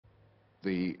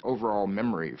The overall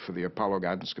memory for the Apollo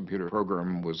guidance computer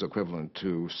program was equivalent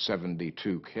to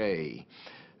 72K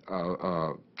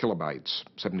kilobytes,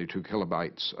 72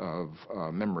 kilobytes of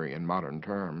memory in modern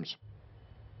terms.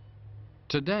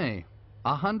 Today,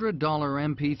 a $100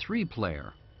 MP3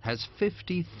 player has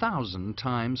 50,000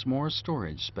 times more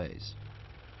storage space.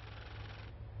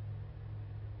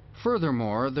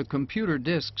 Furthermore, the computer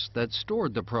disks that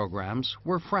stored the programs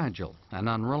were fragile and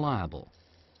unreliable.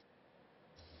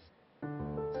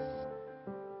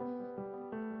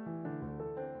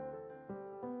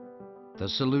 The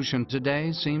solution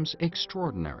today seems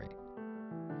extraordinary.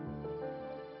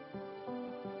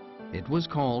 It was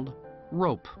called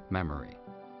rope memory.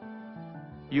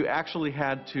 You actually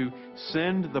had to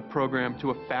send the program to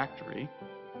a factory,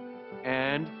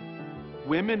 and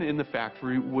women in the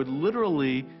factory would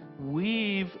literally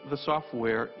weave the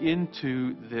software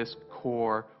into this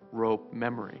core rope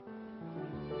memory.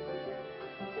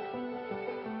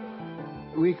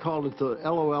 We called it the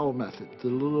LOL method, the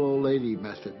little old lady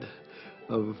method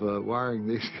of wiring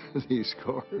these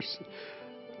cores.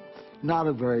 Not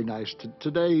a very nice.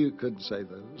 Today you couldn't say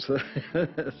those.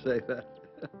 Say that.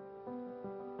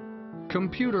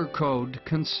 Computer code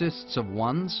consists of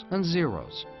ones and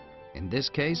zeros. In this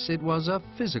case, it was a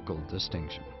physical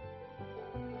distinction.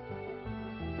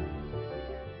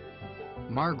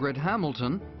 Margaret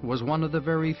Hamilton was one of the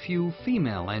very few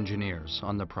female engineers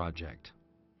on the project.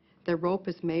 The rope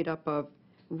is made up of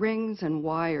rings and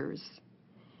wires.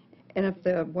 And if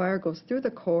the wire goes through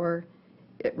the core,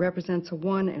 it represents a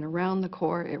 1, and around the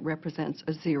core, it represents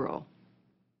a 0.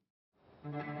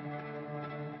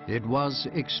 It was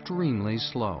extremely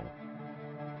slow.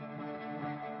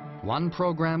 One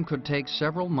program could take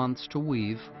several months to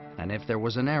weave, and if there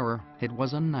was an error, it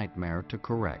was a nightmare to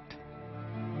correct.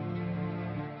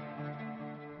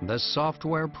 The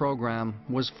software program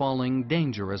was falling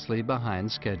dangerously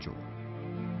behind schedule.